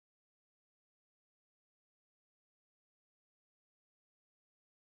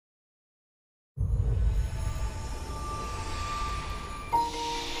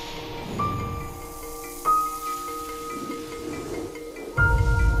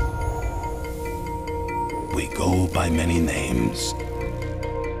We go by many names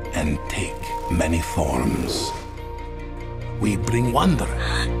and take many forms. We bring wonder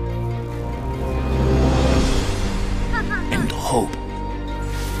and hope.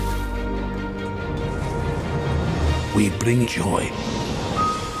 We bring joy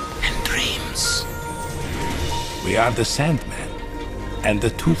and dreams. We are the Sandman and the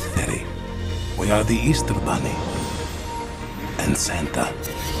Tooth Fairy. We are the Easter Bunny and Santa.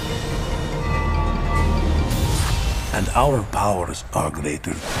 And our powers are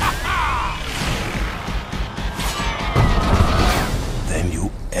greater than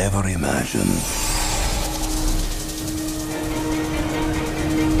you ever imagined.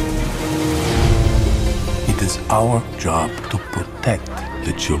 It is our job to protect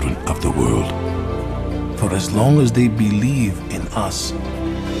the children of the world. For as long as they believe in us,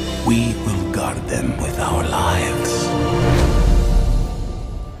 we will guard them with our lives.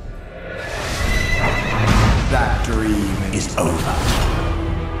 That dream is over.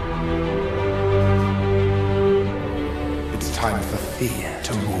 It's time for fear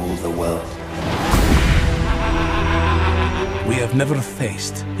to rule the world. We have never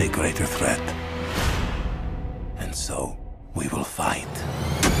faced a greater threat. And so, we will fight.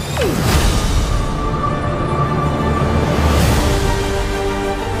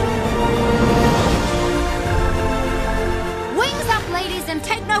 Wings up, ladies, and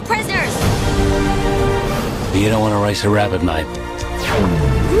take no prisoners! You don't want to race a rabbit, mate.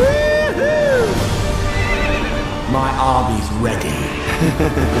 My army's ready.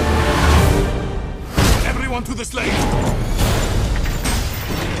 Everyone to the sleigh!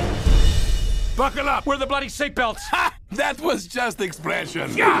 Buckle up! Where are the bloody seatbelts? Ha! That was just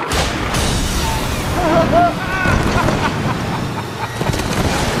expression. Yeah!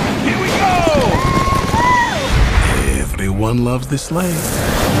 Here we go! Everyone loves the sleigh.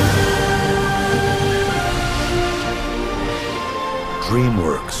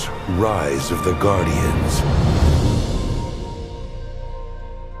 DreamWorks Rise of the Guardians.